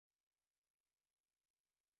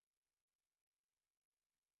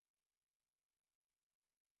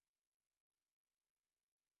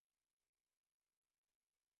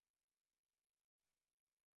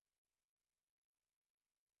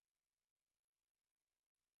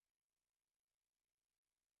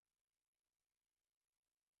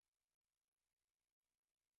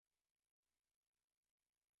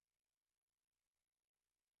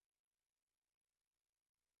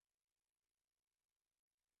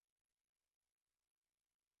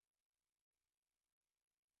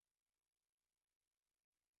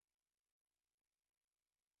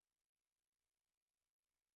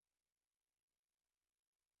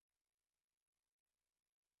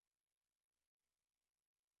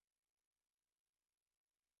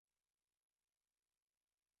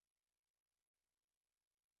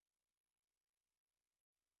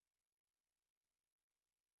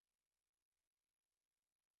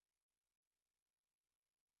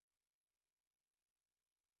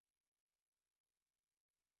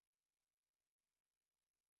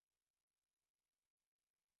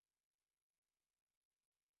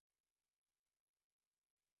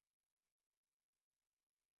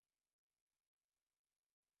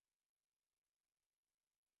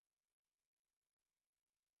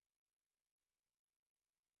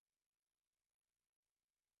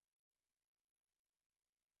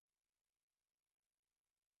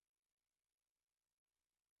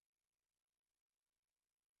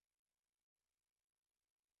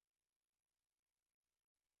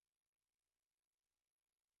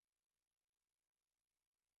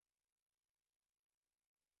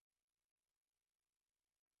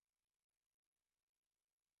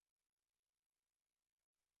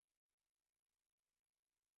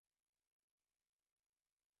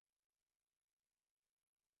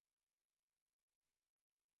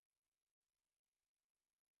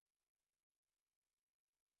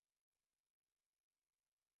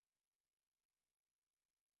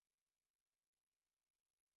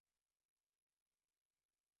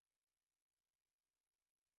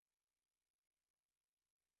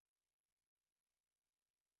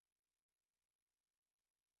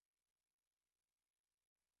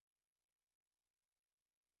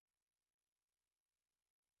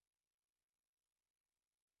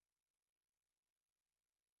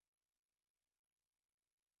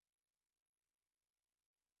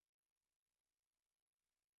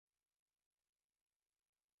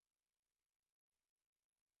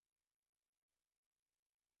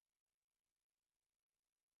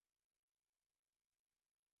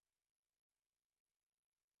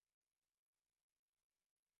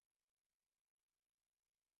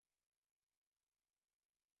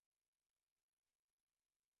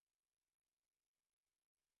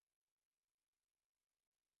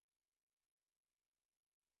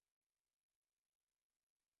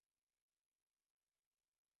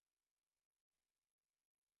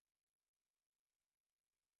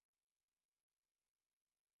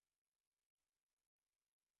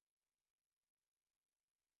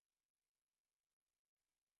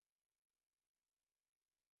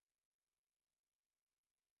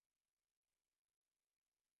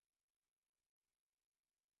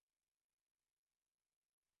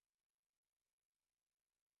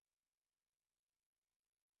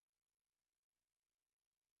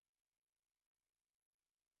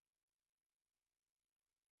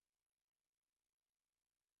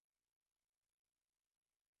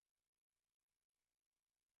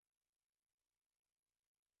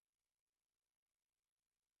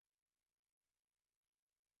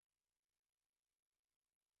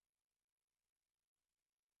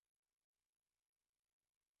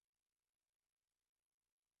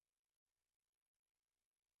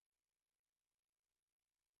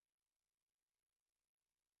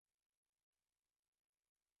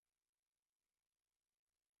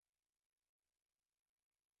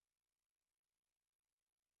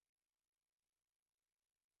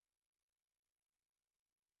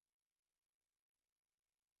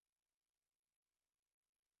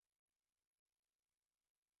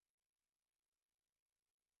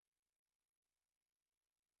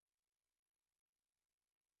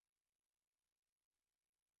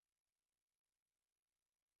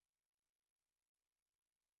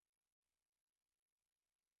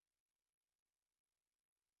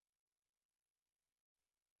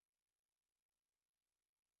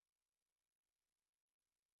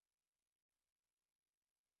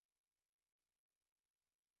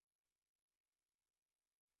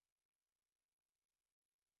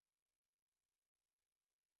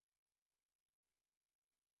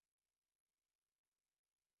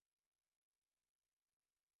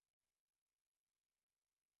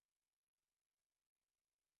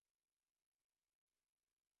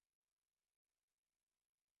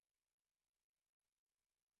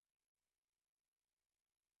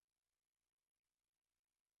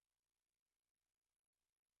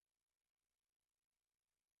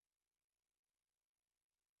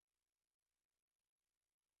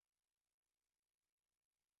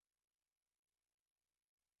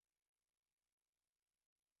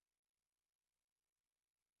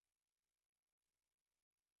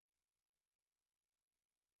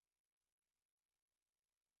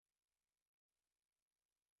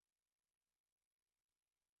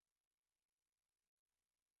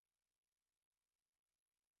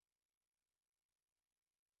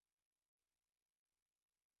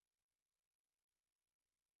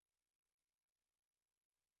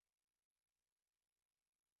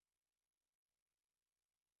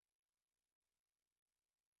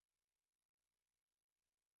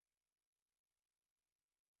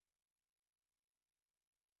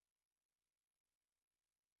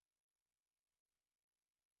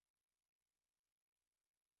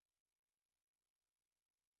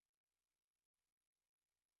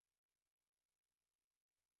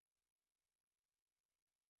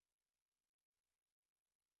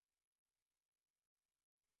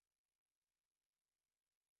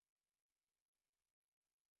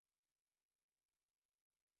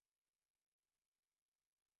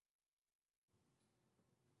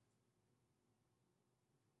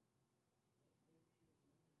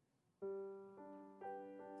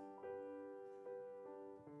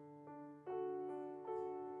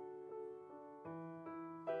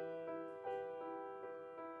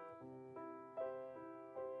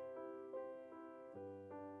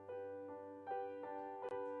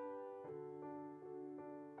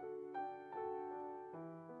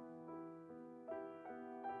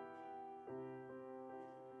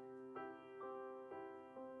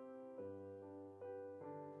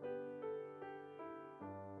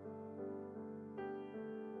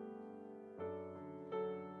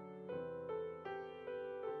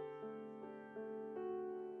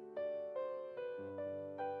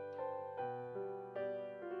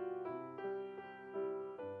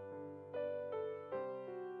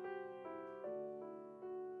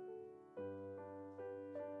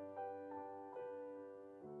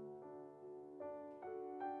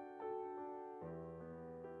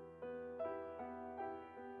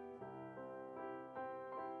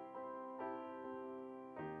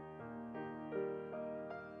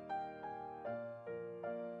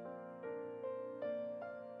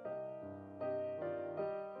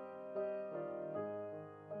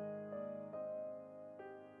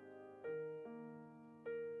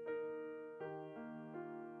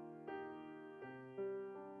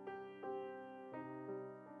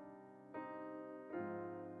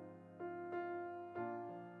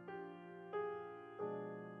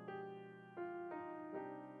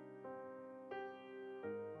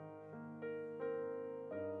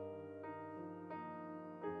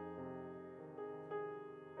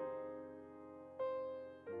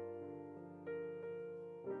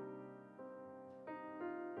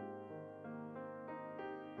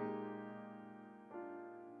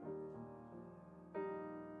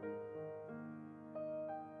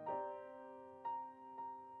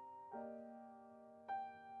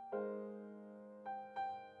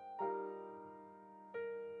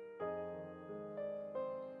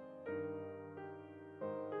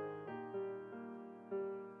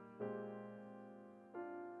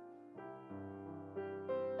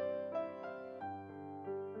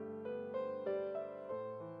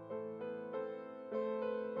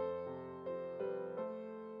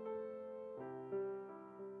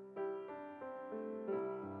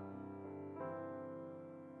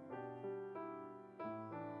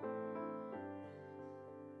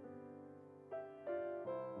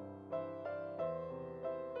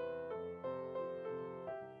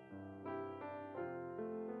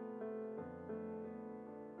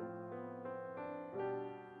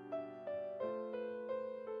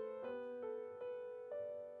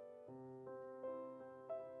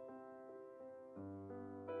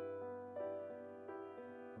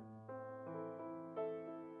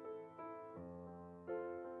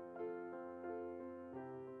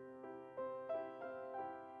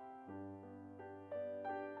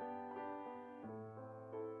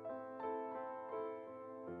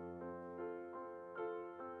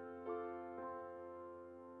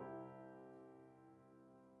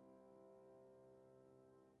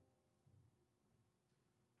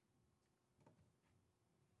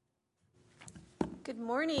Good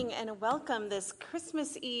morning and welcome this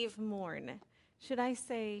Christmas Eve morn. Should I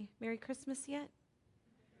say Merry Christmas yet?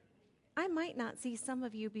 I might not see some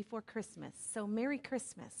of you before Christmas, so Merry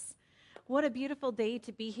Christmas. What a beautiful day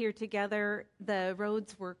to be here together. The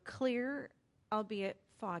roads were clear, albeit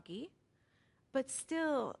foggy, but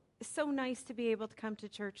still so nice to be able to come to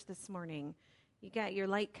church this morning. You got your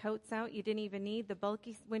light coats out. You didn't even need the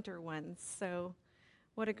bulky winter ones, so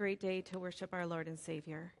what a great day to worship our Lord and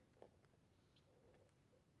Savior.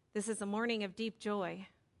 This is a morning of deep joy.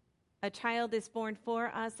 A child is born for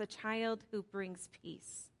us, a child who brings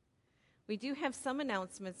peace. We do have some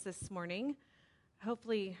announcements this morning.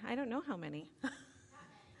 Hopefully, I don't know how many.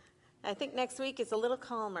 I think next week is a little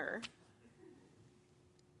calmer.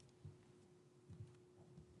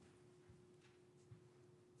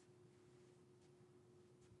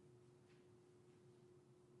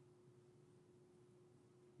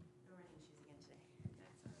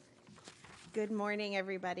 Good morning,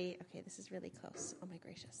 everybody. Okay, this is really close. Oh, my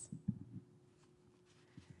gracious.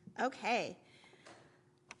 Okay.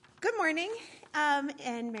 Good morning,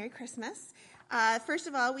 and Merry Christmas. First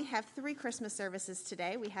of all, we have 3 Christmas services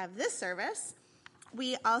today. We have this service.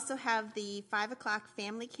 We also have the 5 o'clock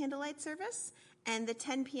family candlelight service and the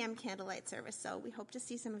 10 p.m. candlelight service. So we hope to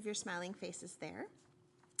see some of your smiling faces there.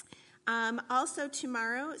 Also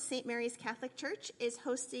tomorrow, St. Mary's Catholic Church is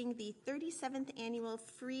hosting the 37th annual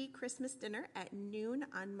free Christmas dinner at noon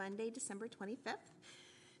on Monday, December 25th.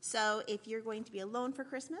 So if you're going to be alone for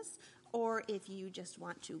Christmas, or if you just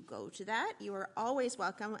want to go to that, you are always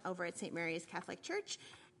welcome over at St. Mary's Catholic Church.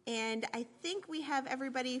 And I think we have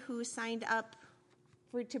everybody who signed up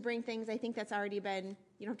to bring things. I think that's already been,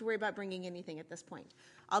 you don't have to worry about bringing anything at this point.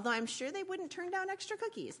 Although I'm sure they wouldn't turn down extra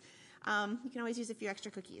cookies. You can always use a few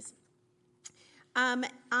extra cookies.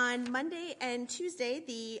 On Monday and Tuesday,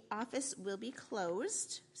 the office will be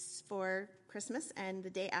closed for Christmas and the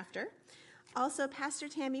day after. Also, Pastor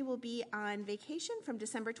Tammy will be on vacation from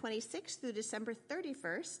December 26th through December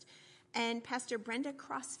 31st, and Pastor Brenda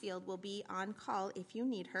Crossfield will be on call if you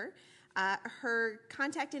need her. Her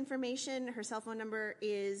contact information, her cell phone number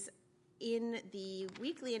is in the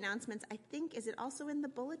weekly announcements. I think, is it also in the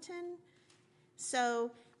bulletin?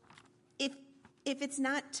 So if it's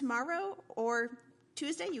not tomorrow or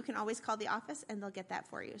Tuesday, you can always call the office and they'll get that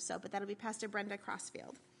for you. So, but that'll be Pastor Brenda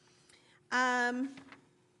Crossfield. I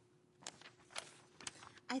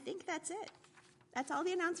think that's it. That's all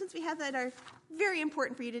the announcements we have that are very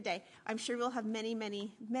important for you today. I'm sure we'll have many,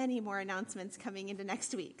 many, many more announcements coming into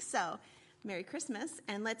next week. So, Merry Christmas,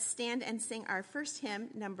 and let's stand and sing our first hymn,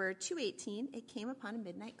 number 218, It Came Upon a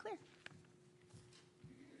Midnight Clear.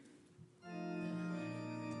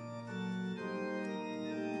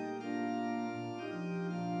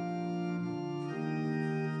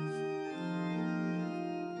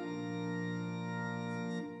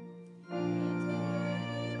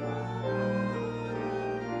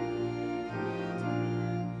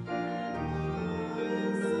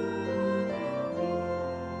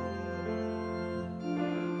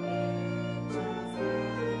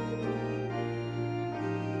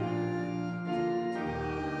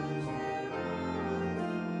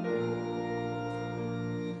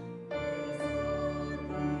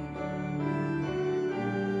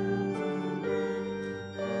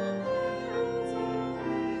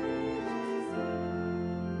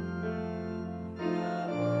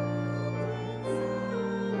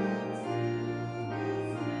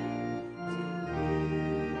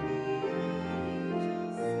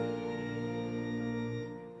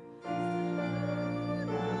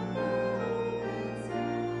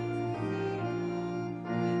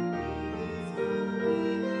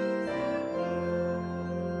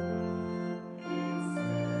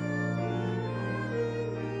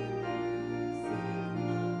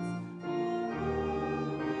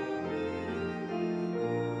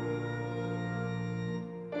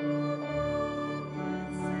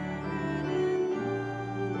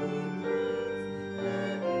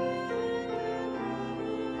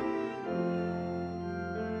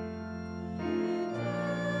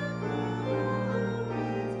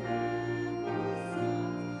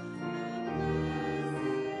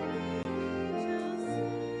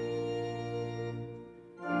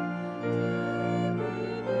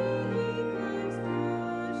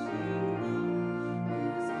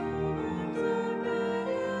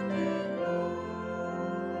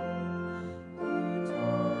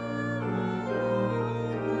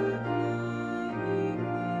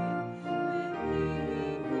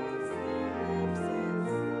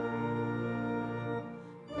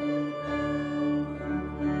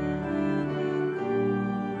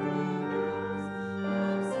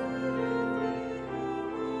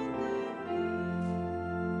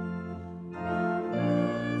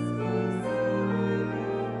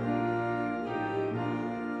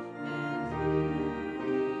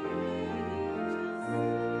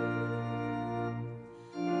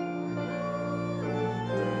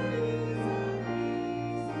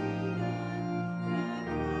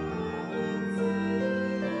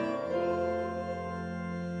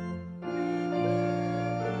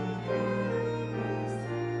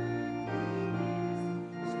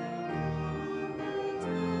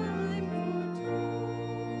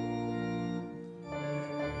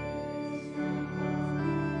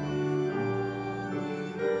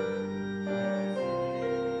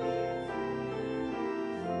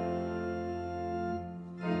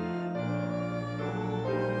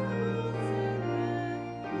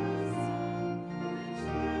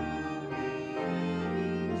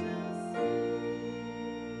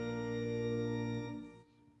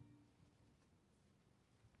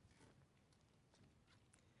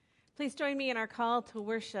 Please join me in our call to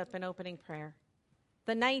worship and opening prayer.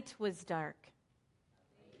 The night was dark.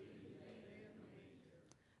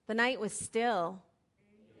 The night was still.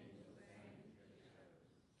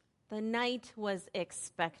 The night was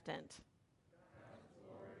expectant.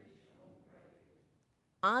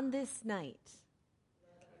 On this night,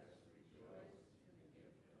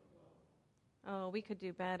 oh, we could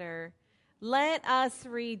do better. Let us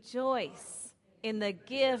rejoice in the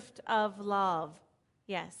gift of love.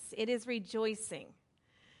 Yes, it is rejoicing.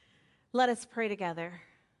 Let us pray together.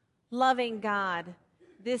 Loving God,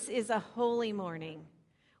 this is a holy morning.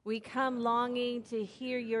 We come longing to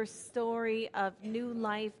hear your story of new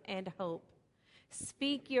life and hope.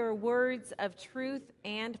 Speak your words of truth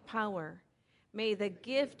and power. May the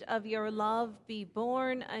gift of your love be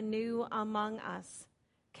born anew among us.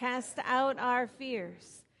 Cast out our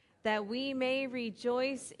fears, that we may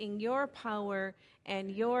rejoice in your power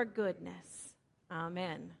and your goodness.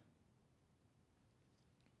 Amen.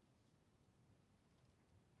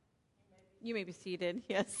 You may be seated,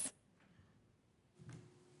 yes.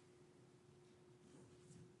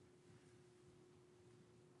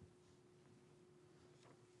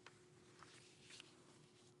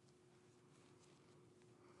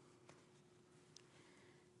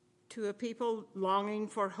 To a people longing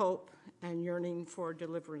for hope and yearning for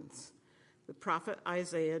deliverance, the prophet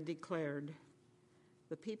Isaiah declared,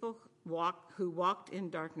 "The people who walked in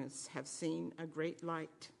darkness have seen a great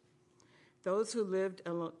light. Those who lived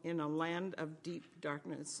in a land of deep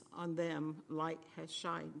darkness, on them light has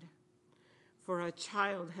shined. For a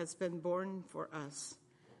child has been born for us,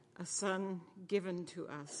 a son given to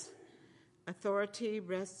us. Authority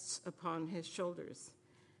rests upon his shoulders,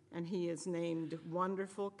 and he is named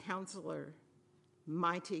Wonderful Counselor,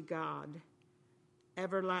 Mighty God,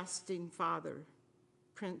 Everlasting Father,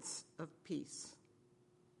 Prince of Peace."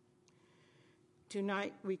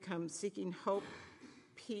 Tonight we come seeking hope,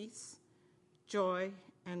 peace, joy,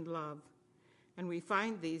 and love, and we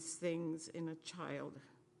find these things in a child.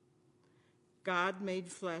 God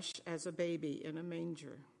made flesh as a baby in a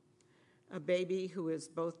manger, a baby who is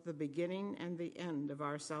both the beginning and the end of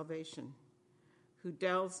our salvation, who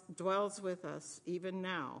dwells with us even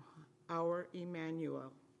now, our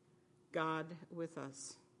Emmanuel, God with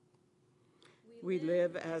us. We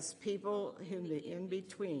live as people in the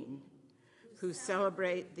in-between, who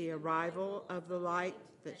celebrate the arrival of the light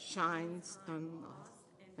that shines on lost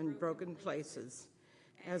and broken places,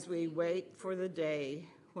 as we wait for the day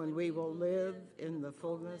when we will live in the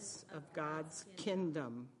fullness of God's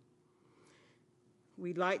kingdom.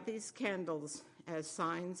 We light these candles as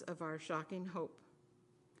signs of our shocking hope,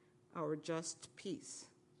 our just peace,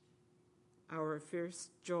 our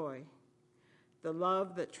fierce joy, the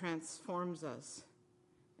love that transforms us,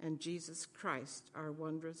 and Jesus Christ, our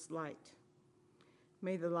wondrous light.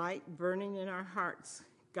 May the light burning in our hearts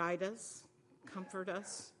guide us, comfort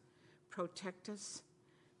us, protect us,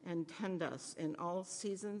 and tend us in all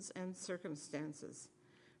seasons and circumstances,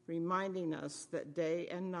 reminding us that day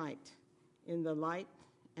and night, in the light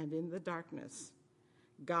and in the darkness,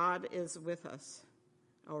 God is with us.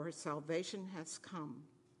 Our salvation has come.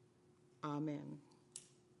 Amen.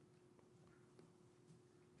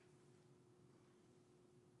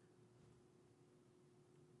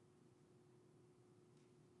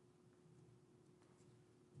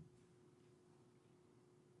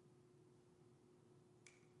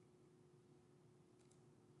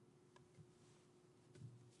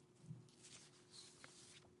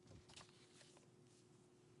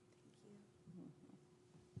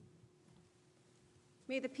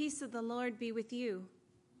 May the peace of the Lord be with you.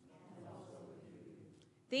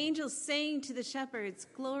 The angels saying to the shepherds,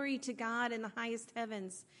 "Glory to God in the highest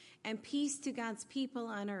heavens, and peace to God's people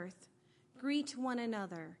on earth." Greet one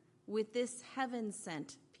another with this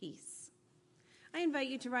heaven-sent peace. I invite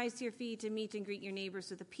you to rise to your feet and meet and greet your neighbors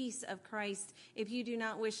with the peace of Christ. If you do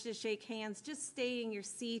not wish to shake hands, just stay in your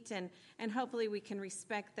seat, and hopefully we can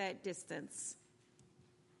respect that distance.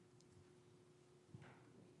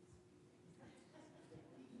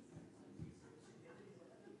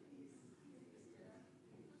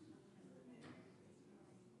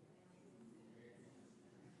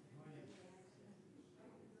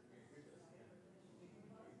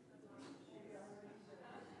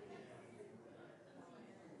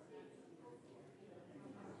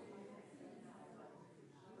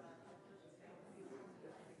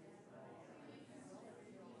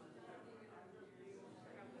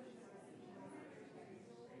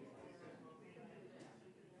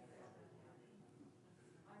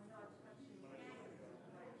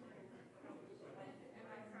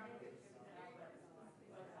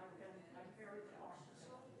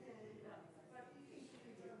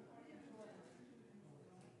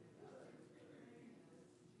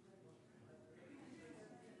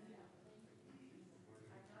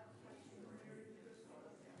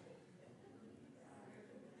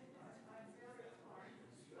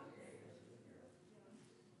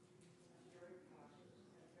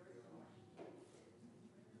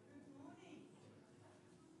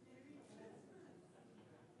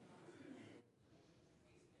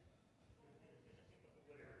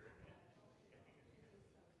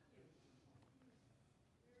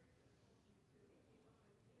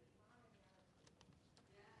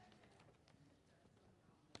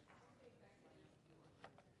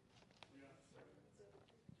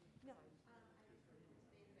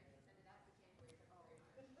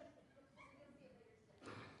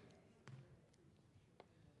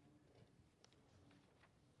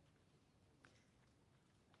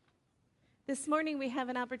 This morning we have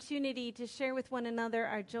an opportunity to share with one another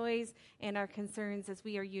our joys and our concerns as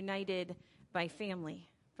we are united by family,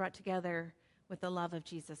 brought together with the love of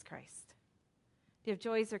Jesus Christ. Do you have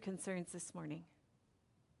joys or concerns this morning?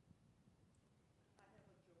 I have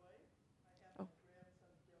a joy. I have my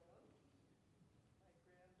grandson Dylan, my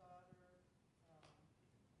granddaughter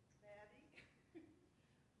Maddie,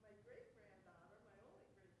 my great-granddaughter, my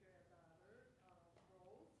only great-granddaughter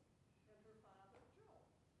Rose, and her father Joe.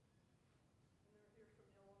 And they're here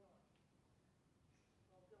from Illinois.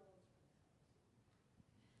 Well, Dylan's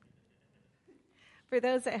from For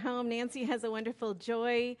those at home, Nancy has a wonderful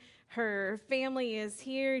joy. Her family is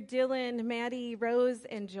here: Dylan, Maddie, Rose,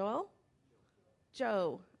 and Joel.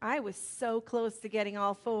 Joe. I was so close to getting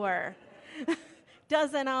all four.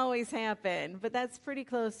 Doesn't always happen, but that's pretty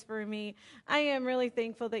close for me. I am really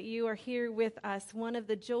thankful that you are here with us. One of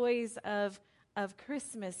the joys of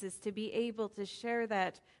Christmas is to be able to share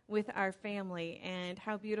that with our family, and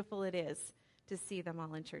how beautiful it is to see them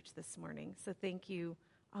all in church this morning. So thank you,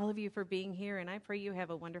 all of you, for being here, and I pray you have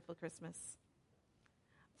a wonderful Christmas.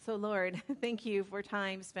 So Lord, thank you for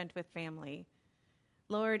time spent with family.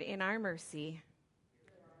 Lord, in our mercy.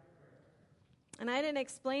 And I didn't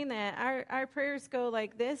explain that. Our prayers go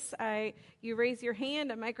like this. You raise your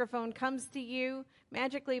hand, a microphone comes to you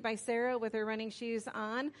magically by Sarah with her running shoes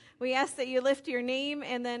on. We ask that you lift your name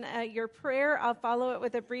and then your prayer. I'll follow it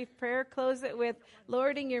with a brief prayer. Close it with,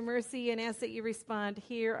 Lord, in your mercy, and ask that you respond.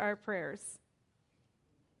 Hear our prayers.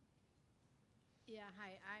 Yeah,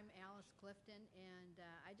 hi, I'm Alice Clifton, and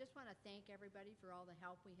I just want to thank everybody for all the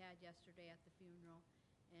help we had yesterday at the funeral.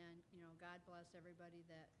 And, God bless everybody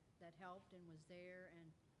that helped and was there and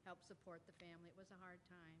helped support the family. It was a hard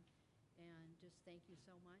time. And just thank you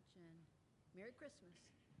so much, and Merry Christmas.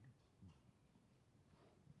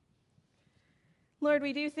 Lord,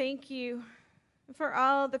 we do thank you for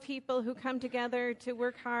all the people who come together to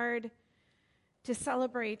work hard to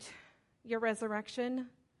celebrate your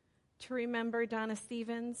resurrection, to remember Donna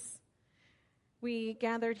Stevens. We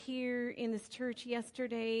gathered here in this church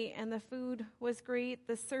yesterday, and the food was great.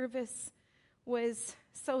 The service was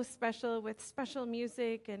so special, with special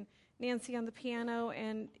music and Nancy on the piano,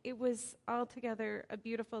 and it was altogether a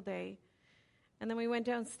beautiful day. And then we went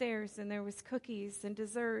downstairs, and there was cookies and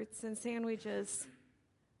desserts and sandwiches.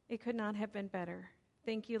 It could not have been better.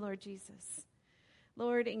 Thank you, Lord Jesus.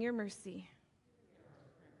 Lord, in your mercy.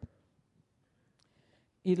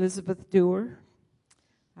 Elizabeth Dewar.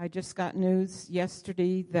 I just got news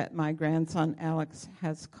yesterday that my grandson Alex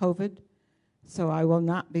has COVID, so I will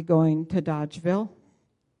not be going to Dodgeville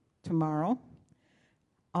tomorrow.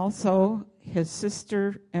 Also, his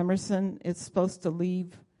sister Emerson is supposed to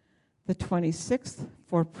leave the 26th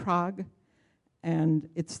for Prague, and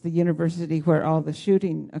it's the university where all the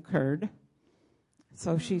shooting occurred.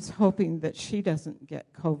 So she's hoping that she doesn't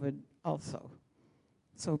get COVID also.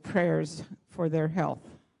 So prayers for their health.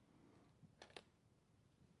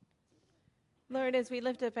 Lord, as we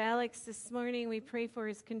lift up Alex this morning, we pray for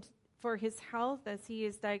his health as he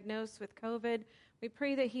is diagnosed with COVID. We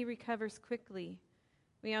pray that he recovers quickly.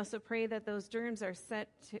 We also pray that those germs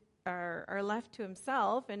are left to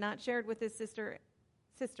himself and not shared with his sister,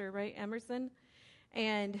 right, Emerson?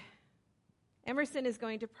 And Emerson is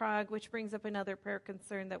going to Prague, which brings up another prayer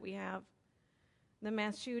concern that we have. The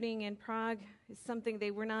mass shooting in Prague is something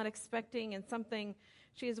they were not expecting, and something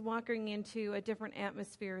she is walking into a different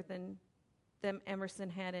atmosphere than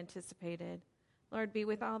Emerson had anticipated. Lord, be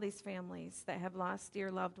with all these families that have lost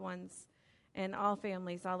dear loved ones, and all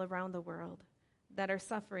families all around the world that are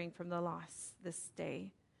suffering from the loss this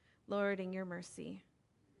day. Lord, in your mercy.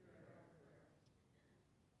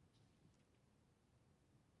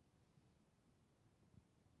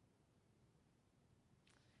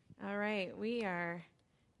 All right,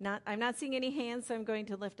 I'm not seeing any hands, so I'm going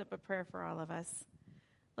to lift up a prayer for all of us.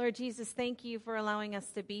 Lord Jesus, thank you for allowing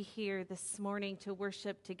us to be here this morning to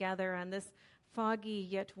worship together on this foggy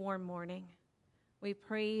yet warm morning. We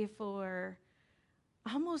pray for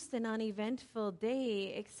almost an uneventful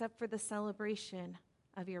day except for the celebration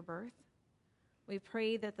of your birth. We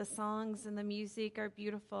pray that the songs and the music are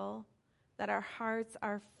beautiful, that our hearts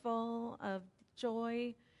are full of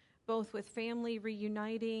joy, both with family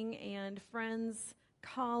reuniting and friends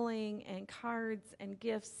calling and cards and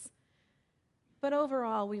gifts. But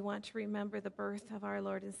overall, we want to remember the birth of our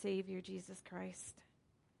Lord and Savior, Jesus Christ,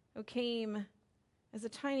 who came as a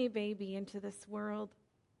tiny baby into this world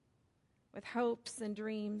with hopes and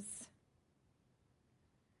dreams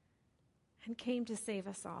and came to save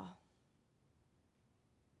us all.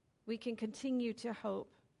 We can continue to hope,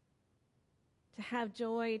 to have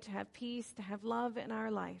joy, to have peace, to have love in our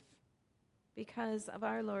life because of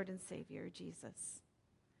our Lord and Savior, Jesus.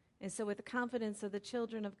 And so with the confidence of the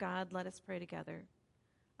children of God, let us pray together.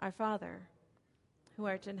 Our Father, who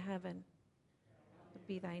art in heaven, hallowed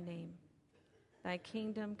be thy name. Thy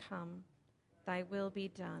kingdom come, thy will be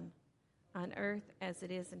done, on earth as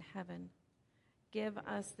it is in heaven. Give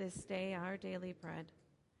us this day our daily bread,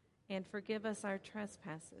 and forgive us our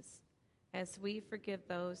trespasses, as we forgive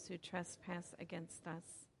those who trespass against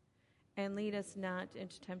us. And lead us not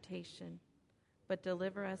into temptation, but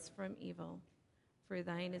deliver us from evil. For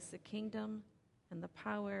thine is the kingdom, and the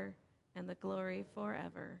power, and the glory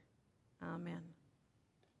forever. Amen.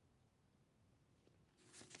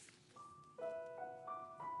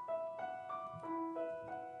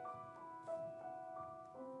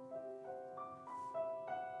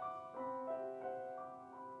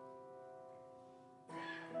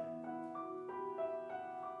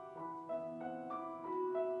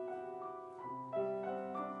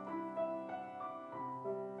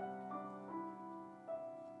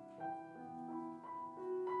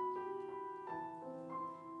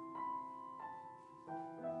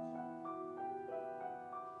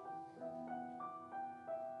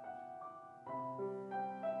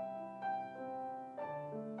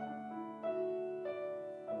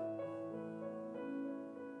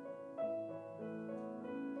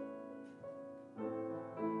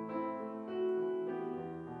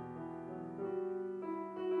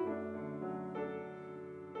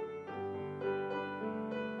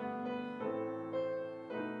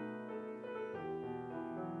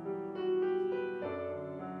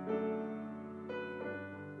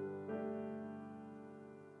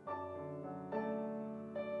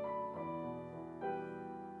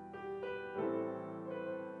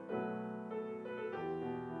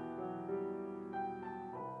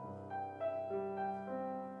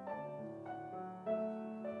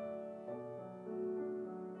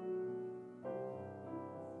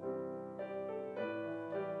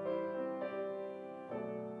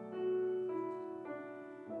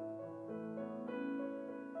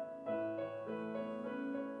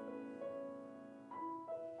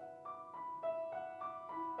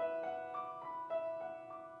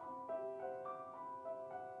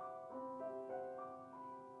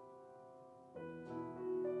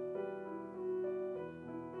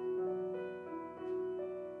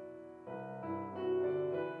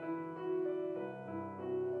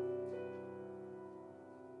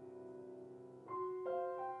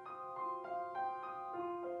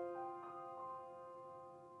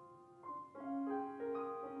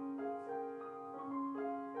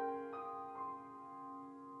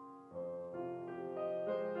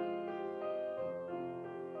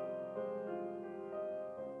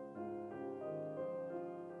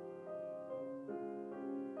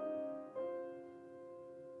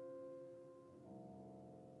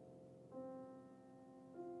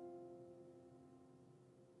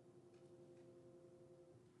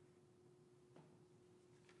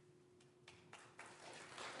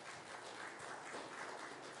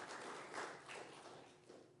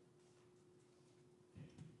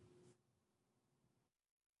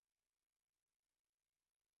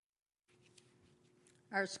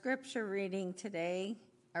 Our scripture reading today,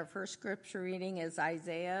 our first scripture reading is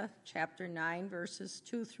Isaiah chapter 9, verses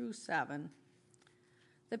 2 through 7.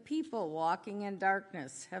 The people walking in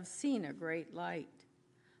darkness have seen a great light.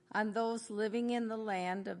 On those living in the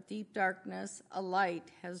land of deep darkness, a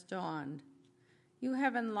light has dawned. You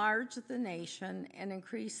have enlarged the nation and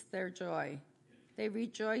increased their joy. They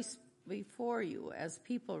rejoice before you as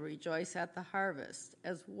people rejoice at the harvest,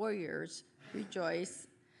 as warriors rejoice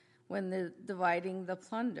when they're dividing the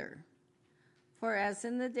plunder. For as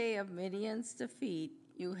in the day of Midian's defeat,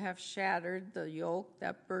 you have shattered the yoke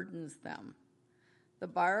that burdens them, the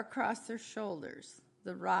bar across their shoulders,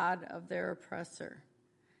 the rod of their oppressor.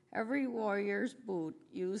 Every warrior's boot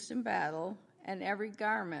used in battle and every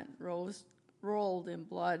garment rolled in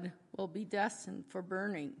blood will be destined for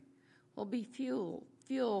burning, will be fuel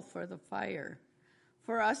for the fire.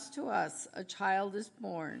 For to us a child is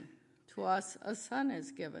born, to us a son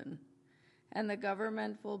is given, and the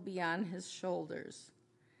government will be on his shoulders.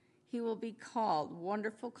 He will be called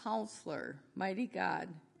Wonderful Counselor, Mighty God,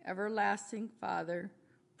 Everlasting Father,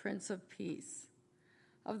 Prince of Peace.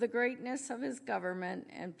 Of the greatness of his government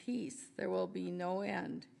and peace there will be no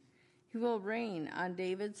end. He will reign on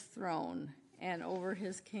David's throne and over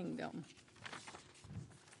his kingdom,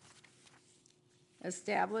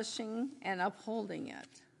 establishing and upholding it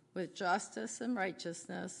with justice and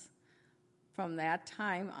righteousness from that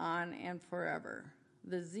time on and forever.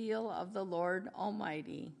 The zeal of the Lord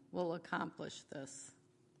Almighty will accomplish this.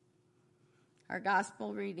 Our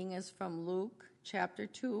gospel reading is from Luke chapter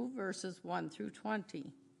 2, verses 1 through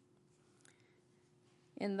 20.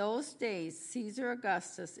 In those days, Caesar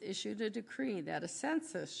Augustus issued a decree that a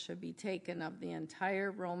census should be taken of the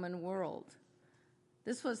entire Roman world.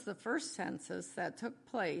 This was the first census that took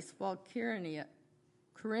place while Quirinius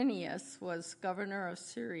was governor of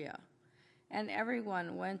Syria, and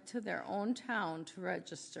everyone went to their own town to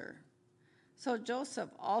register. So Joseph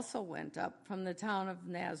also went up from the town of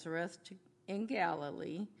Nazareth in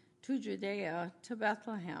Galilee to Judea to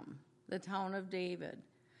Bethlehem, the town of David,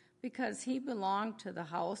 because he belonged to the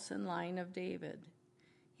house and line of David.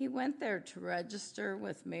 He went there to register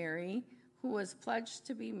with Mary, who was pledged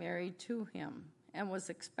to be married to him and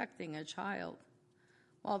was expecting a child.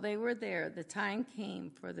 While they were there, the time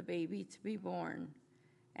came for the baby to be born,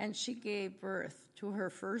 and she gave birth to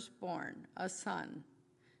her firstborn, a son.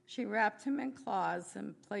 She wrapped him in cloths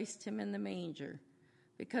and placed him in the manger,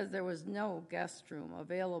 because there was no guest room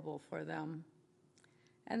available for them.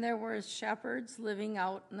 And there were shepherds living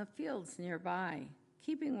out in the fields nearby,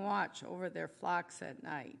 keeping watch over their flocks at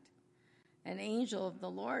night. An angel of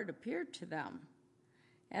the Lord appeared to them,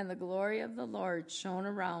 and the glory of the Lord shone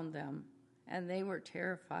around them, and they were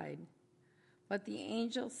terrified. But the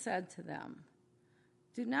angel said to them,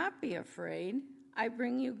 "Do not be afraid. I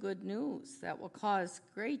bring you good news that will cause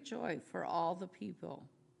great joy for all the people.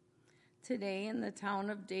 Today in the town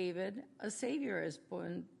of David, a Savior has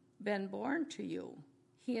been born to you.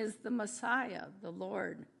 He is the Messiah, the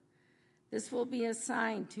Lord. This will be a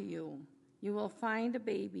sign to you. You will find a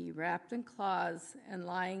baby wrapped in cloths and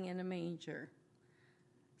lying in a manger."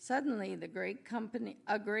 Suddenly, a great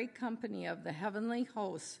company of the heavenly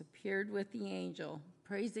hosts appeared with the angel,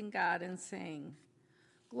 praising God and saying,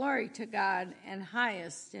 "Glory to God and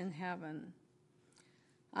highest in heaven,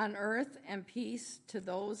 on earth and peace to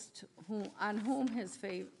those on whom his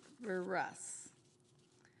favor rests."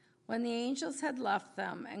 When the angels had left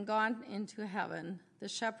them and gone into heaven, the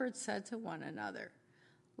shepherds said to one another,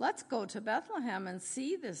 "Let's go to Bethlehem and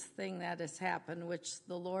see this thing that has happened, which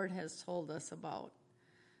the Lord has told us about."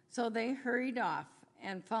 So they hurried off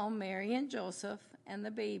and found Mary and Joseph and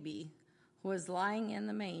the baby, who was lying in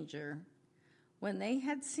the manger. When they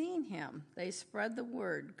had seen him, they spread the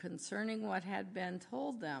word concerning what had been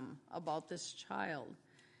told them about this child.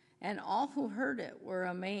 And all who heard it were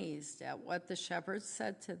amazed at what the shepherds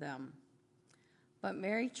said to them. But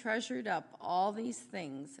Mary treasured up all these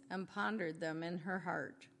things and pondered them in her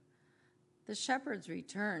heart. The shepherds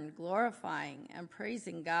returned, glorifying and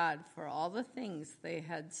praising God for all the things they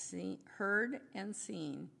had heard and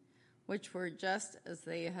seen, which were just as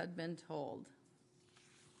they had been told.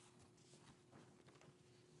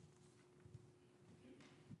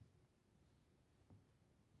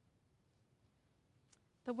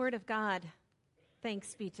 The Word of God.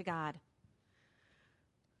 Thanks be to God.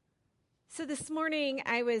 So this morning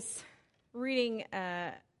I was reading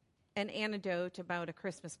an anecdote about a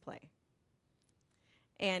Christmas play.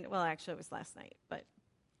 And, well, actually it was last night, but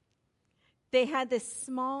they had this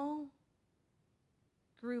small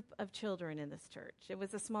group of children in this church. It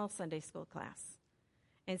was a small Sunday school class.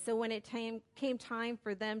 And so when it came time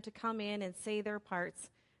for them to come in and say their parts,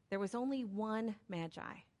 there was only one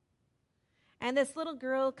magi. And this little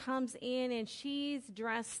girl comes in, and she's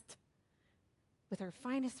dressed with her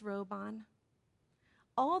finest robe on.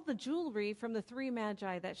 All the jewelry from the three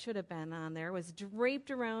magi that should have been on there was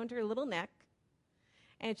draped around her little neck.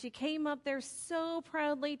 And she came up there so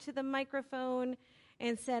proudly to the microphone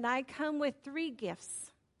and said, "I come with 3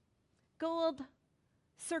 gifts: gold,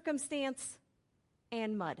 circumstance,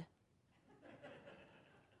 and mud."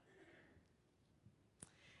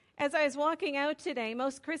 As I was walking out today,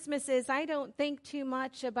 most Christmases, I don't think too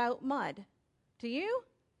much about mud. Do you?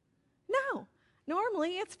 No.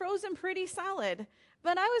 Normally, it's frozen pretty solid.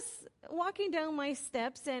 But I was walking down my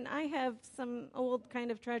steps, and I have some old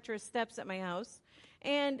kind of treacherous steps at my house,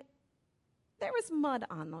 and there was mud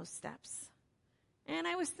on those steps. And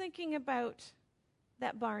I was thinking about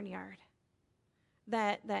that barnyard,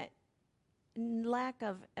 that lack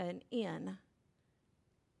of an inn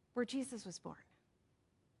where Jesus was born.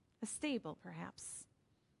 A stable, perhaps.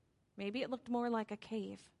 Maybe it looked more like a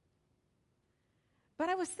cave. But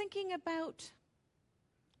I was thinking about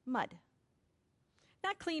mud.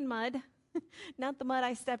 Not clean mud, not the mud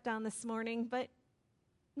I stepped on this morning, but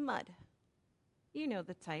mud. You know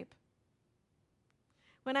the type.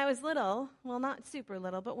 When I was little, well, not super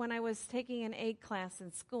little, but when I was taking an egg class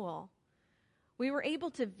in school, we were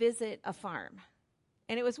able to visit a farm.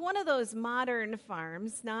 And it was one of those modern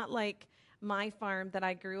farms, not like my farm that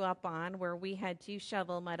I grew up on where we had to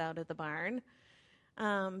shovel mud out of the barn.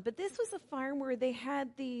 But this was a farm where they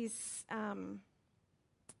had these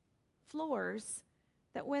floors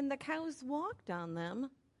that when the cows walked on them,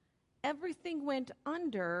 everything went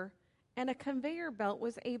under and a conveyor belt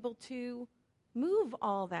was able to move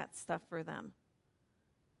all that stuff for them.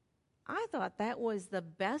 I thought that was the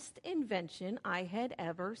best invention I had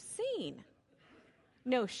ever seen.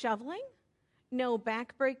 No shoveling, no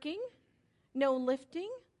backbreaking, no lifting.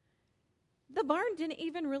 The barn didn't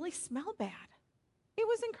even really smell bad. It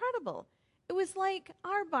was incredible. It was like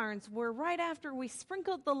our barns were right after we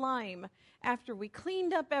sprinkled the lime, after we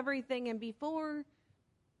cleaned up everything, and before,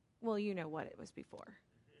 well, you know what it was before.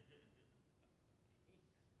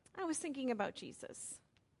 I was thinking about Jesus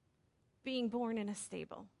being born in a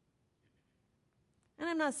stable. And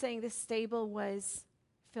I'm not saying this stable was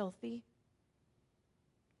filthy.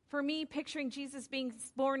 For me, picturing Jesus being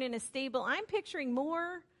born in a stable, I'm picturing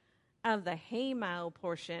more of the haymow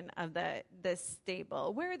portion of the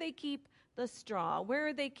stable, where they keep the straw,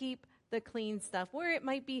 where they keep the clean stuff, where it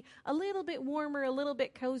might be a little bit warmer, a little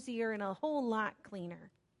bit cozier, and a whole lot cleaner.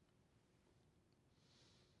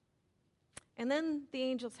 And then the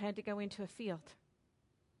angels had to go into a field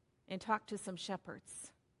and talk to some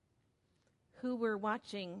shepherds who were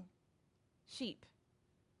watching sheep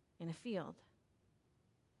in a field.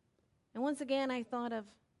 And once again, I thought of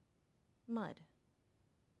mud,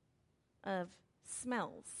 of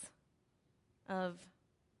smells, of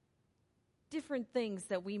different things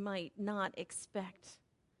that we might not expect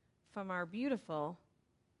from our beautiful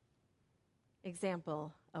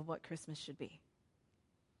example of what Christmas should be.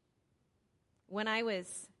 When I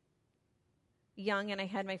was young and I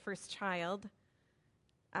had my first child,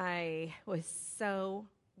 I was so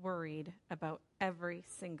worried about every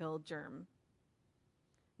single germ.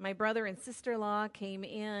 My brother and sister-in-law came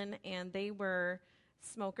in, and they were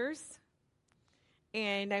smokers.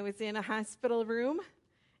 And I was in a hospital room,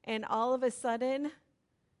 and all of a sudden,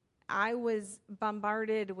 I was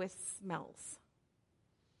bombarded with smells.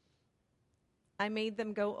 I made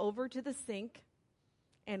them go over to the sink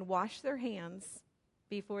and wash their hands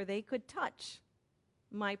before they could touch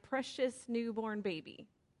my precious newborn baby.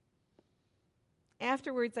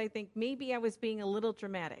 Afterwards, I think maybe I was being a little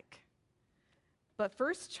dramatic. But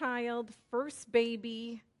first child, first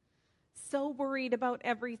baby, so worried about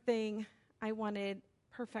everything. I wanted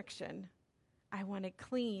perfection. I wanted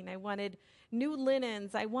clean. I wanted new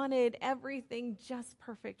linens. I wanted everything just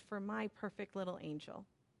perfect for my perfect little angel.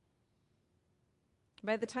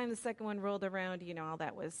 By the time the second one rolled around, all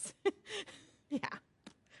that was,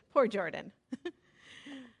 poor Jordan.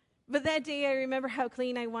 But that day I remember how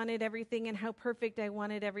clean I wanted everything and how perfect I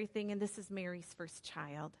wanted everything. And this is Mary's first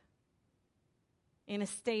child in a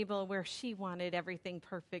stable where she wanted everything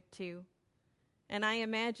perfect too. And I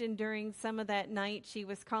imagine during some of that night she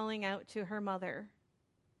was calling out to her mother.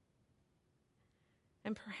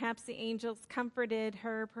 And perhaps the angels comforted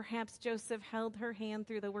her. Perhaps Joseph held her hand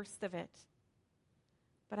through the worst of it.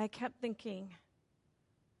 But I kept thinking,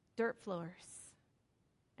 dirt floors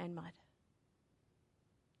and mud.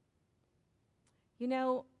 In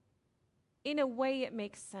a way it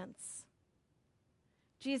makes sense.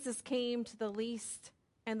 Jesus came to the least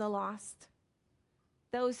and the lost,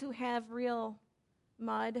 those who have real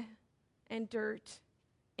mud and dirt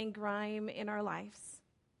and grime in our lives,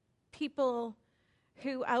 people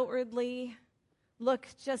who outwardly look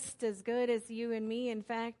just as good as you and me. In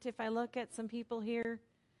fact, if I look at some people here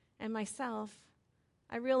and myself,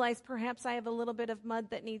 I realize perhaps I have a little bit of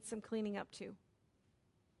mud that needs some cleaning up too.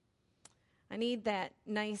 I need that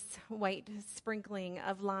nice white sprinkling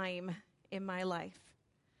of lime in my life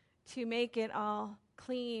to make it all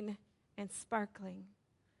clean and sparkling.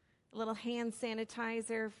 A little hand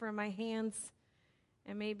sanitizer for my hands,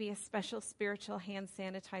 and maybe a special spiritual hand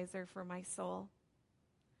sanitizer for my soul.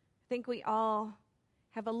 I think we all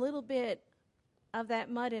have a little bit of that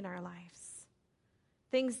mud in our lives.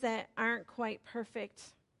 Things that aren't quite perfect.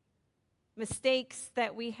 Mistakes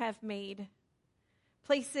that we have made.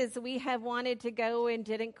 Places we have wanted to go and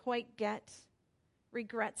didn't quite get.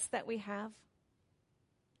 Regrets that we have.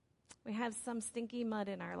 We have some stinky mud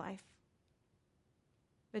in our life.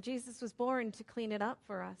 But Jesus was born to clean it up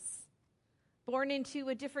for us. Born into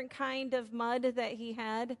a different kind of mud that he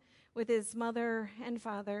had with his mother and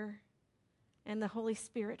father and the Holy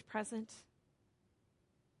Spirit present.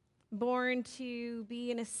 Born to be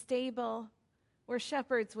in a stable where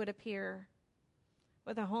shepherds would appear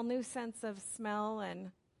with a whole new sense of smell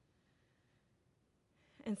and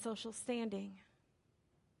social standing.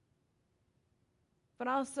 But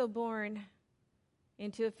also born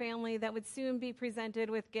into a family that would soon be presented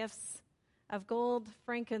with gifts of gold,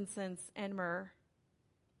 frankincense, and myrrh.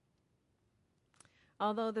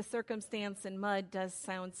 Although the circumstance in mud does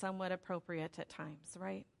sound somewhat appropriate at times,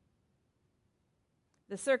 right?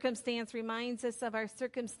 The circumstance reminds us of our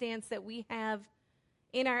circumstance that we have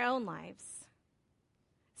in our own lives.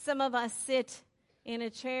 Some of us sit in a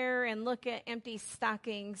chair and look at empty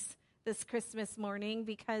stockings this Christmas morning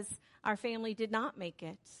because our family did not make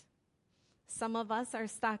it. Some of us, our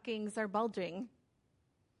stockings are bulging.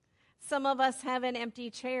 Some of us have an empty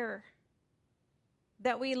chair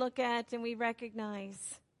that we look at and we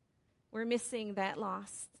recognize we're missing that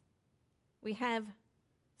loss. We have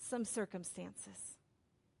some circumstances.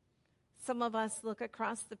 Some of us look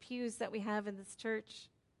across the pews that we have in this church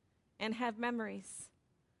and have memories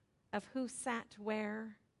of who sat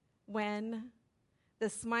where, when, the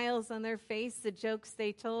smiles on their face, the jokes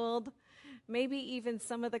they told, maybe even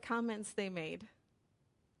some of the comments they made.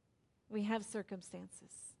 We have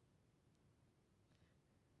circumstances.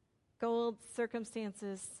 Gold,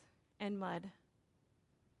 circumstances, and mud.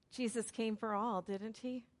 Jesus came for all, didn't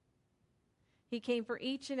he? He came for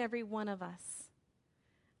each and every one of us.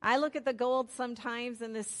 I look at the gold sometimes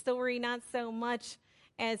in this story not so much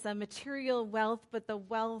as a material wealth, but the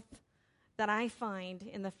wealth that I find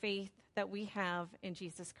in the faith that we have in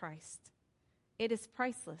Jesus Christ. It is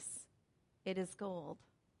priceless. It is gold.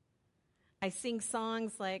 I sing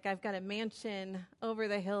songs like, I've got a mansion over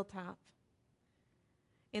the hilltop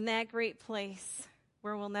in that great place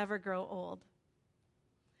where we'll never grow old.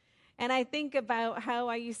 And I think about how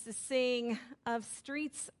I used to sing of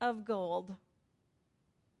streets of gold.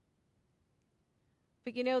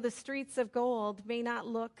 But you know, the streets of gold may not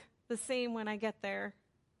look the same when I get there.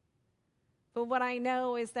 But what I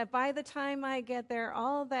know is that by the time I get there,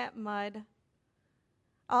 all that mud,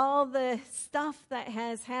 all the stuff that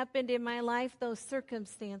has happened in my life, those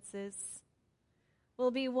circumstances,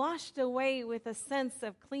 will be washed away with a sense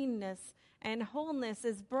of cleanness and wholeness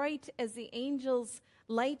as bright as the angels'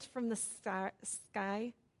 light from the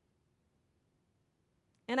sky.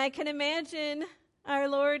 And I can imagine our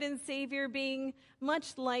Lord and Savior being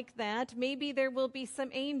much like that. Maybe there will be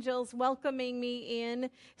some angels welcoming me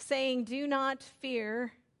in, saying, "Do not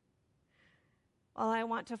fear," while I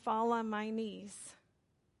want to fall on my knees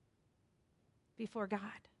before God.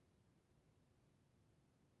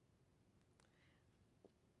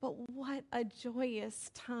 But what a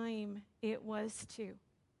joyous time it was, too.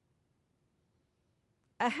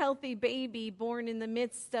 A healthy baby born in the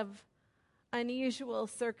midst of unusual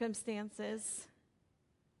circumstances.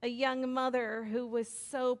 A young mother who was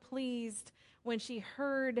so pleased when she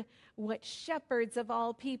heard what shepherds of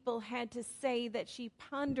all people had to say that she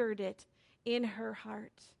pondered it in her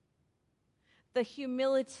heart. The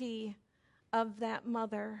humility of that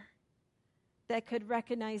mother that could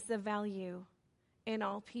recognize the value in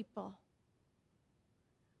all people.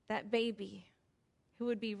 That baby who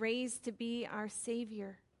would be raised to be our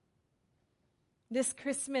Savior. This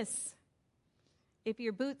Christmas, if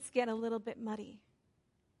your boots get a little bit muddy,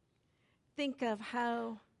 think of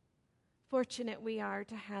how fortunate we are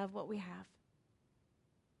to have what we have.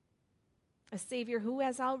 A Savior who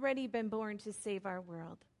has already been born to save our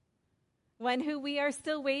world. One who we are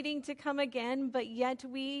still waiting to come again, but yet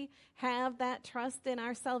we have that trust in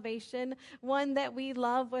our salvation. One that we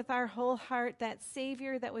love with our whole heart, that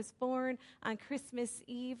Savior that was born on Christmas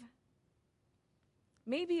Eve.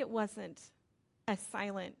 Maybe it wasn't a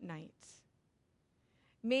silent night.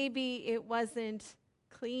 Maybe it wasn't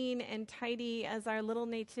clean and tidy as our little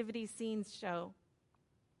nativity scenes show.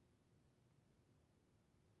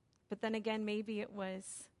 But then again, maybe it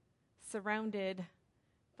was surrounded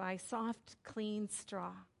by soft, clean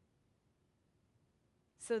straw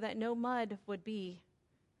so that no mud would be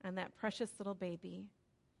on that precious little baby,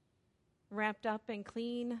 wrapped up in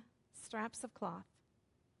clean straps of cloth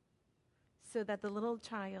so that the little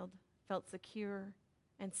child felt secure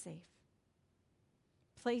and safe,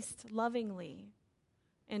 placed lovingly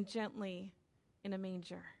and gently in a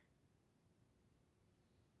manger.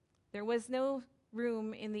 There was no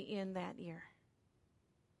room in the inn that year,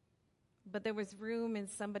 but there was room in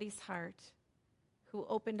somebody's heart who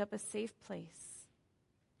opened up a safe place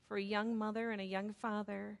for a young mother and a young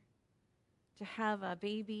father to have a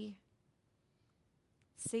baby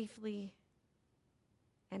safely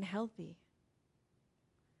and healthy.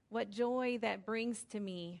 What joy that brings to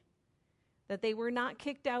me that they were not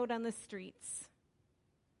kicked out on the streets.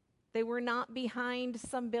 They were not behind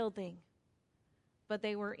some building, but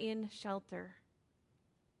they were in shelter.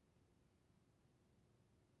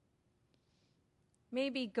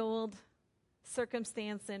 Maybe gold,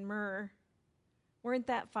 circumstance, and myrrh weren't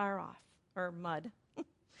that far off, or mud.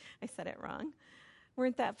 I said it wrong.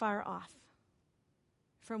 Weren't that far off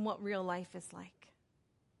from what real life is like.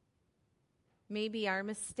 Maybe our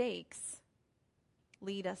mistakes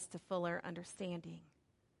lead us to fuller understanding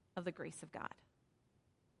of the grace of God.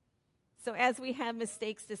 So as we have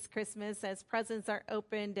mistakes this Christmas, as presents are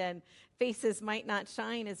opened and faces might not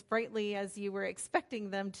shine as brightly as you were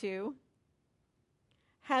expecting them to,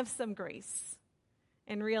 have some grace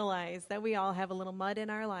and realize that we all have a little mud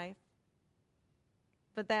in our life.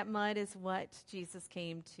 But that mud is what Jesus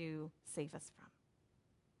came to save us from.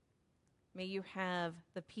 May you have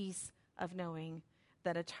the peace of knowing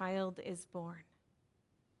that a child is born.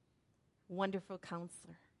 Wonderful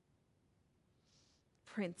Counselor,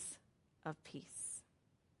 Prince of Peace.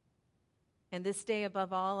 And this day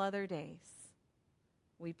above all other days,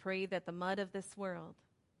 we pray that the mud of this world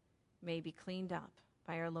may be cleaned up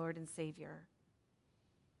by our Lord and Savior.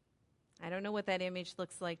 I don't know what that image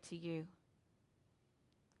looks like to you,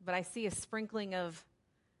 but I see a sprinkling of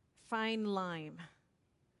fine lime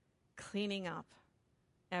cleaning up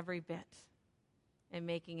every bit and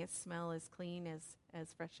making it smell as clean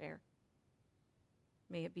as fresh air.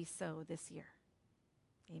 May it be so this year.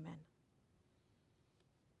 Amen.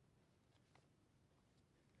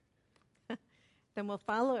 Then we'll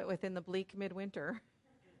follow it within the bleak midwinter.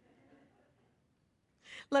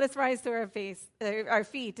 Let us rise to our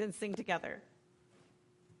feet and sing together.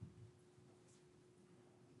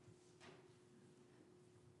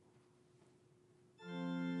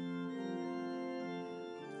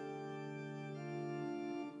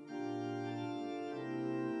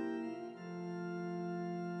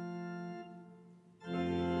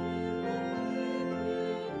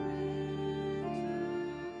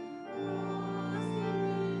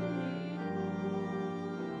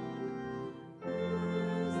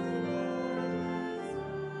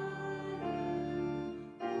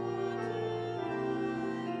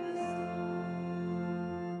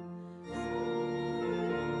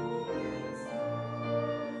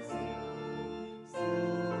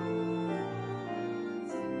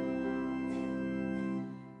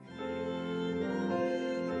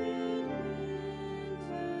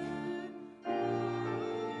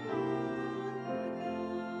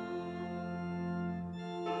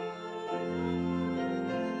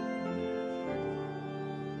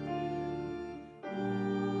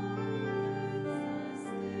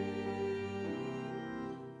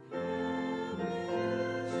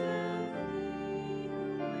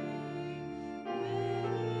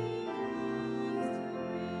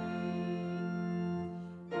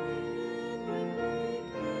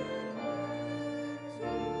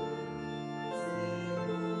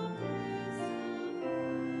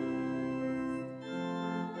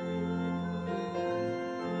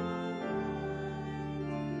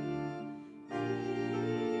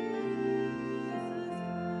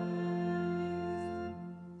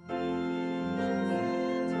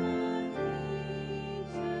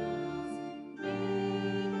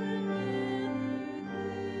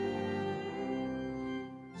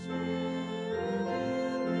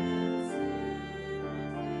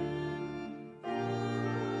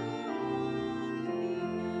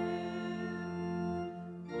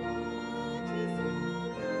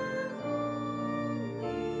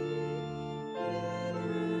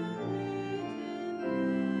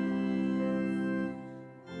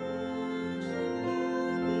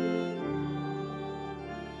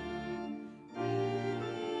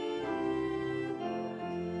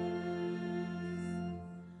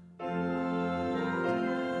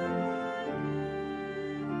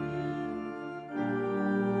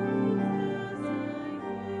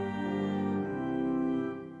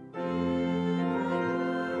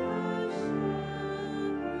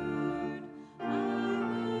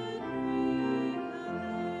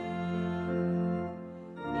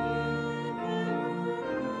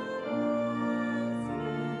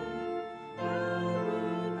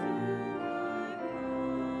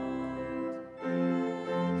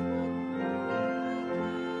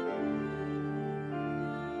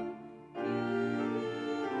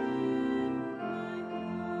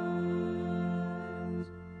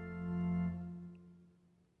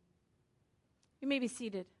 You may be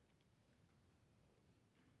seated.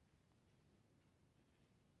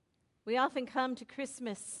 We often come to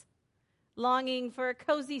Christmas longing for a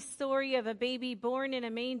cozy story of a baby born in a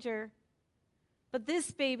manger. But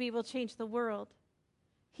this baby will change the world.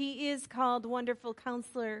 He is called Wonderful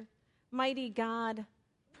Counselor, Mighty God,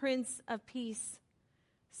 Prince of Peace.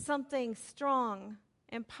 Something strong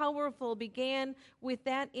and powerful began with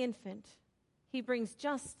that infant. He brings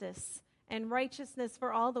justice and righteousness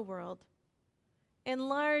for all the world.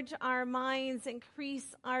 Enlarge our minds,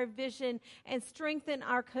 increase our vision, and strengthen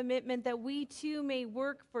our commitment that we too may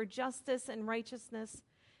work for justice and righteousness.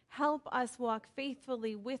 Help us walk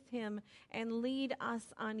faithfully with him and lead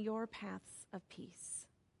us on your paths of peace.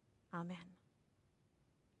 Amen.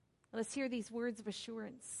 Let us hear these words of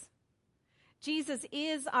assurance. Jesus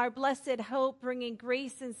is our blessed hope, bringing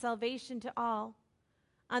grace and salvation to all.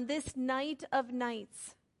 On this night of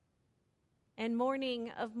nights, and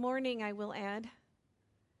morning of morning, I will add,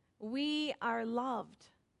 we are loved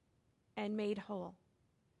and made whole.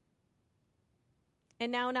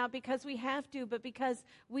 And now, not because we have to, but because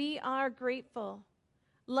we are grateful.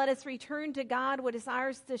 Let us return to God what is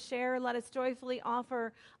ours to share. Let us joyfully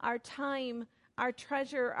offer our time, our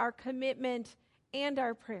treasure, our commitment, and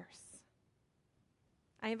our prayers.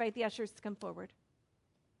 I invite the ushers to come forward.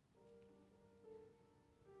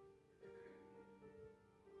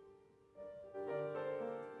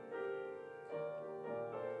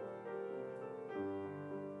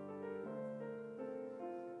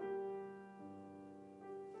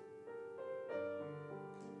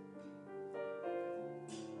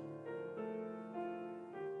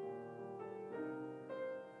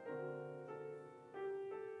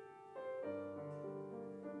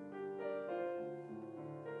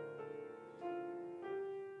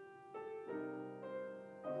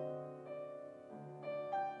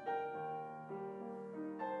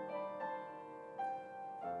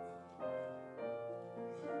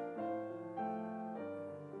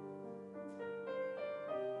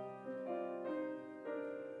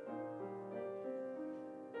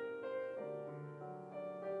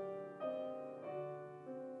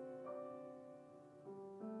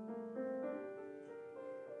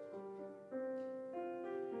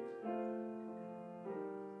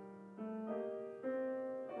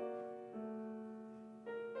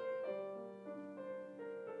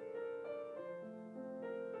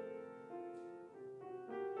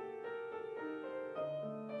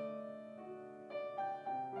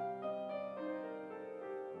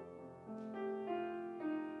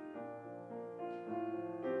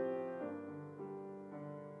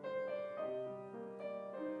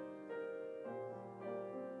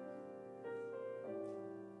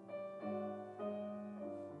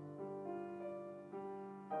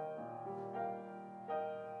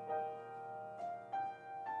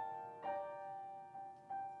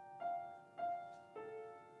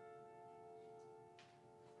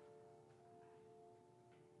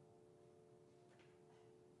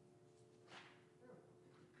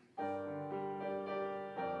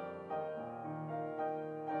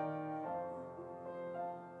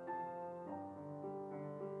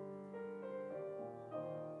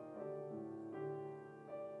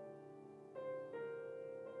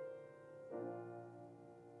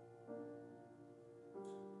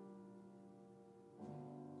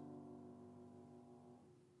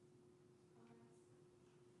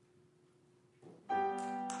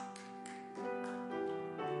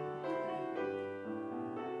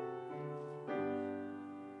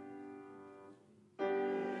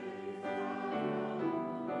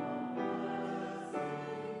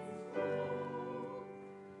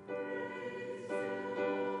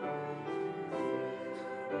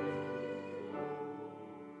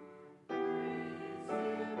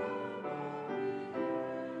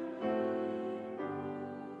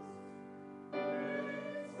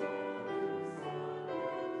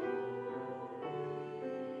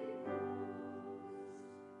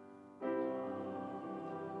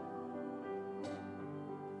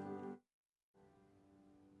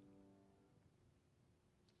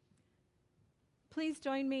 Please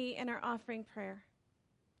join me in our offering prayer.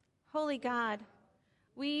 Holy God,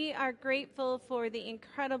 we are grateful for the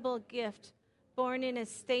incredible gift born in a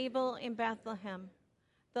stable in Bethlehem.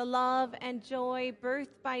 The love and joy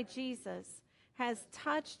birthed by Jesus has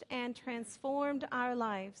touched and transformed our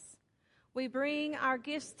lives. We bring our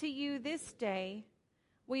gifts to you this day.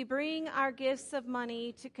 We bring our gifts of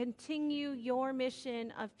money to continue your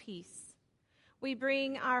mission of peace. We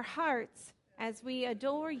bring our hearts as we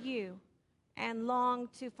adore you and long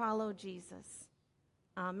to follow Jesus.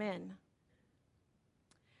 Amen.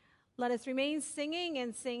 Let us remain singing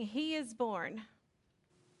and sing He is Born.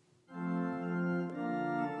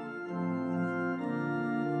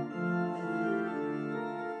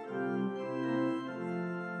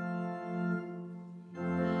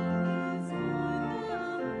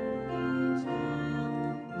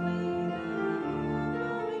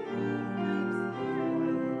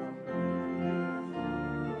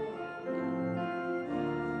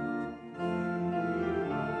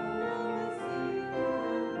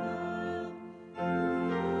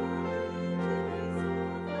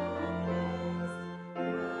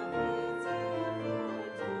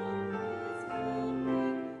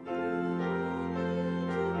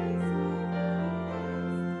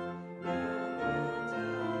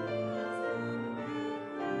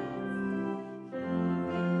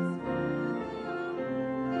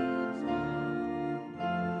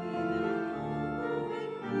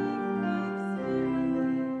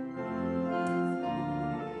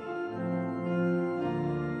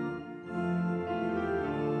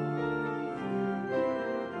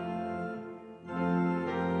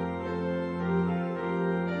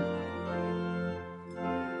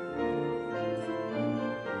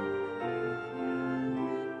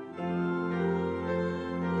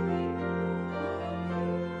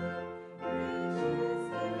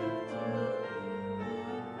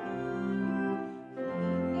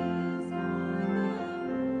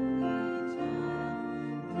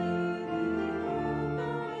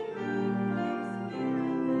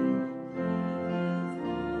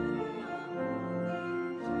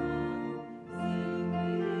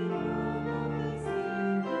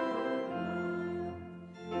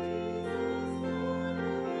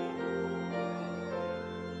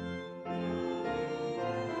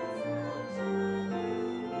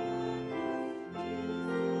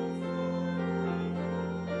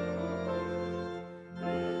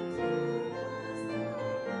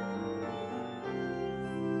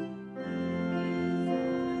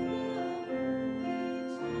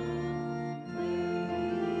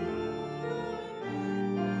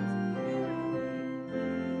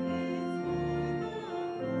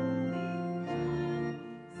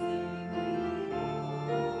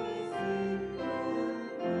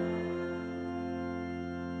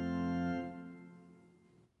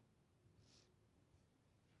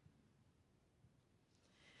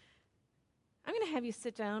 have you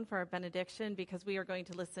sit down for our benediction because we are going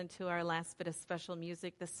to listen to our last bit of special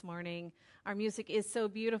music this morning. Our music is so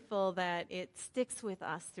beautiful that it sticks with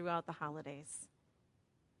us throughout the holidays.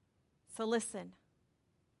 So listen.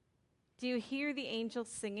 Do you hear the angels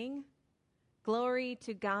singing? Glory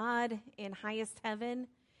to God in highest heaven,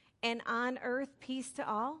 and on earth peace to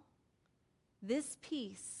all? This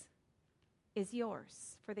peace is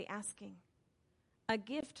yours for the asking. A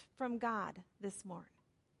gift from God this morn.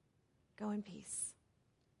 Go in peace.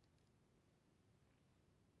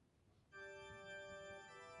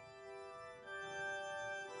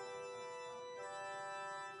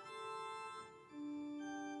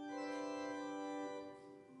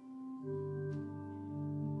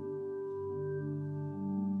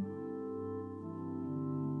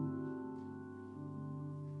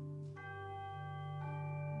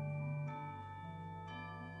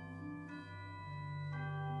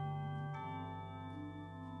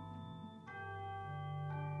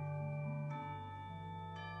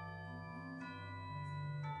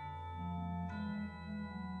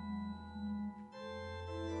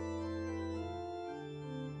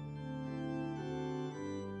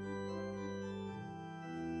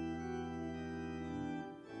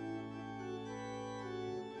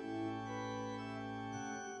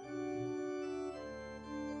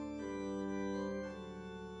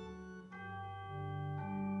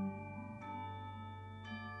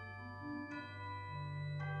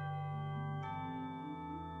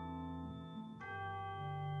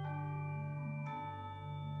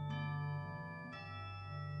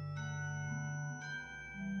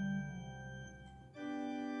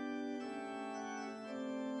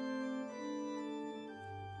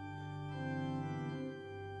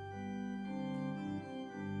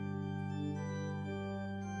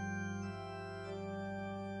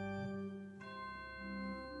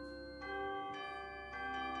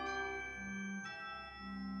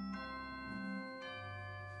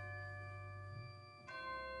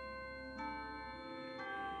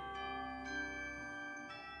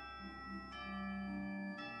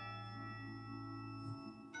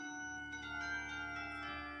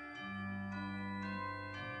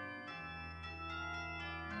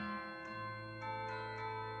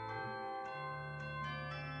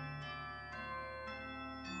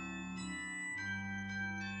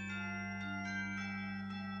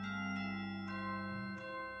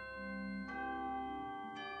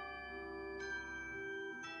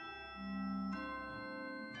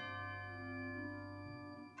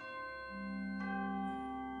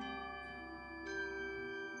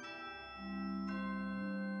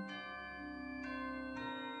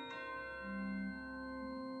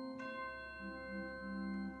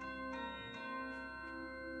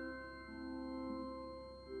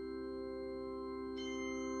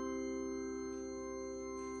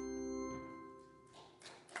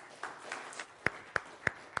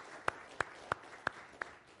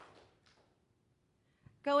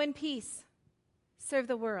 Go in peace. Serve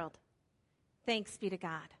the world. Thanks be to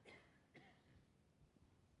God.